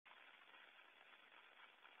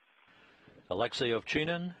Alexey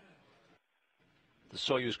Ovchinin, the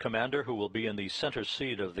Soyuz commander, who will be in the center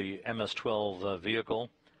seat of the MS-12 vehicle,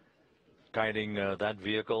 guiding that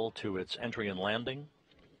vehicle to its entry and landing.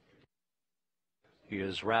 He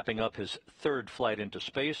is wrapping up his third flight into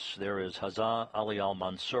space. There is Hazzaa Ali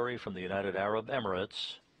Almansoori from the United Arab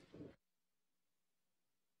Emirates.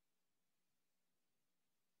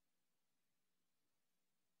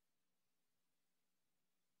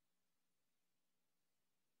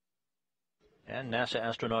 And NASA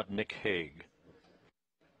astronaut Nick Hague.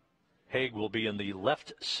 Hague will be in the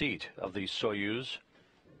left seat of the Soyuz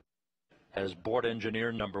as board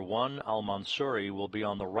engineer number 1. Almansoori will be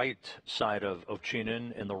on the right side of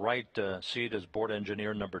Ovchinin in the right seat as board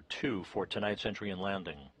engineer number 2 for tonight's entry and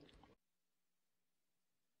landing.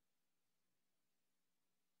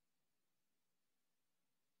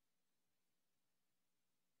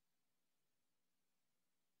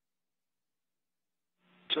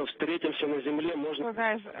 So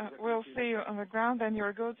guys, we'll see you on the ground, and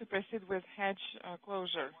you're going to proceed with hatch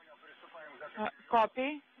closure.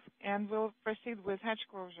 Copy, and we'll proceed with hatch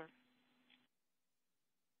closure.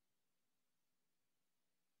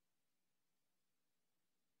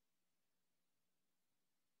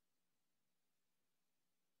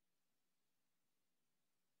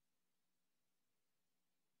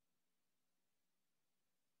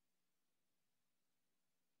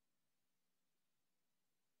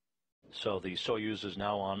 So the Soyuz is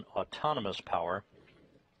now on autonomous power.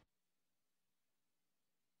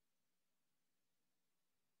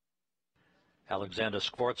 Alexander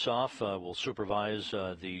Skvortsov will supervise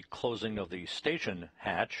the closing of the station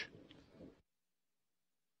hatch.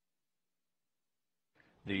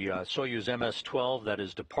 The Soyuz MS-12 that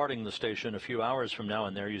is departing the station a few hours from now,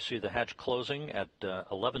 and there you see the hatch closing at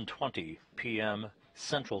 11:20 p.m.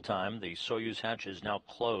 Central Time. The Soyuz hatch is now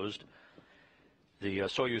closed. The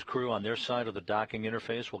Soyuz crew on their side of the docking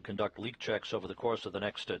interface will conduct leak checks over the course of the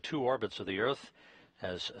next 2 orbits of the Earth,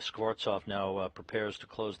 as Skvortsov now prepares to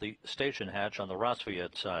close the station hatch on the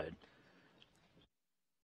Roscosmos side.